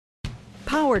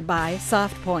Powered by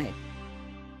SoftPoint.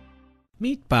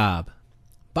 Meet Bob.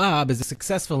 Bob is a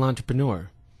successful entrepreneur.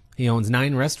 He owns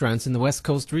 9 restaurants in the West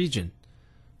Coast region.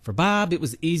 For Bob, it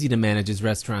was easy to manage his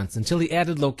restaurants until he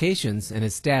added locations and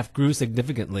his staff grew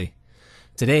significantly.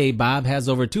 Today, Bob has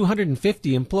over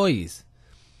 250 employees.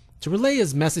 To relay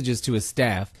his messages to his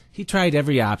staff, he tried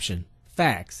every option: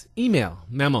 fax, email,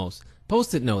 memos,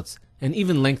 post-it notes, and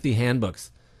even lengthy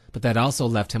handbooks. But that also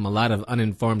left him a lot of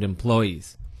uninformed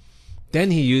employees.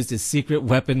 Then he used his secret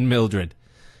weapon, Mildred,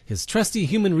 his trusty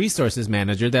human resources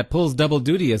manager that pulls double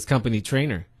duty as company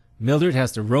trainer. Mildred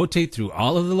has to rotate through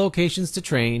all of the locations to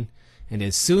train, and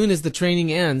as soon as the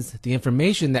training ends, the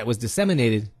information that was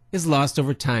disseminated is lost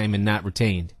over time and not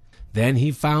retained. Then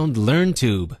he found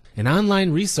LearnTube, an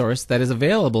online resource that is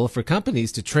available for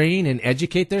companies to train and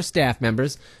educate their staff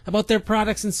members about their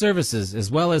products and services,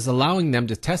 as well as allowing them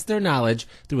to test their knowledge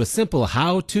through a simple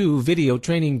how-to video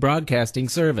training broadcasting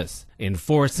service. In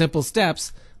 4 simple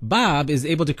steps, Bob is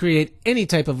able to create any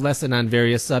type of lesson on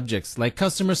various subjects like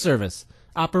customer service,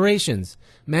 operations,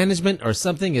 management, or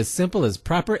something as simple as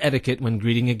proper etiquette when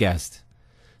greeting a guest.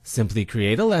 Simply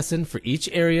create a lesson for each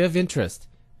area of interest,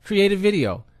 create a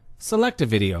video, select a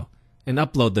video, and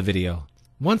upload the video.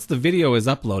 Once the video is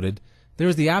uploaded, there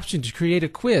is the option to create a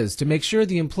quiz to make sure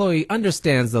the employee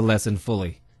understands the lesson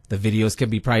fully. The videos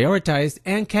can be prioritized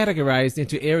and categorized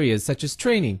into areas such as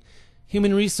training,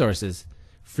 human resources,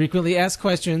 frequently asked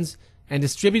questions, and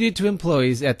distributed to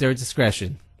employees at their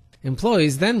discretion.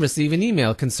 Employees then receive an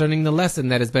email concerning the lesson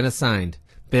that has been assigned.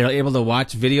 They are able to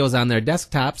watch videos on their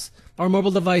desktops or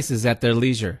mobile devices at their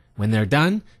leisure. When they're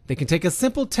done, they can take a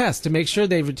simple test to make sure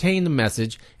they retain the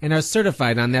message and are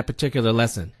certified on that particular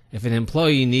lesson. If an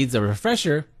employee needs a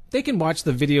refresher, they can watch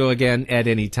the video again at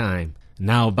any time.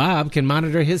 Now Bob can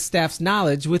monitor his staff's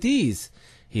knowledge with ease.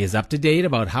 He is up to date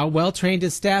about how well trained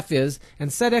his staff is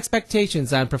and set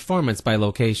expectations on performance by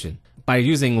location. By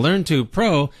using LearnTube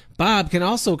Pro, Bob can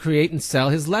also create and sell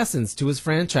his lessons to his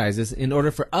franchises in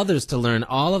order for others to learn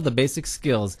all of the basic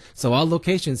skills so all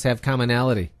locations have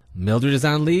commonality. Mildred is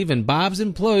on leave and Bob's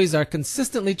employees are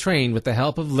consistently trained with the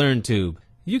help of LearnTube.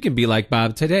 You can be like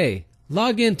Bob today.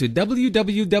 Log in to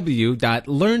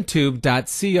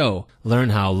www.learntube.co. Learn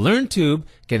how LearnTube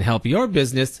can help your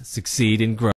business succeed and grow.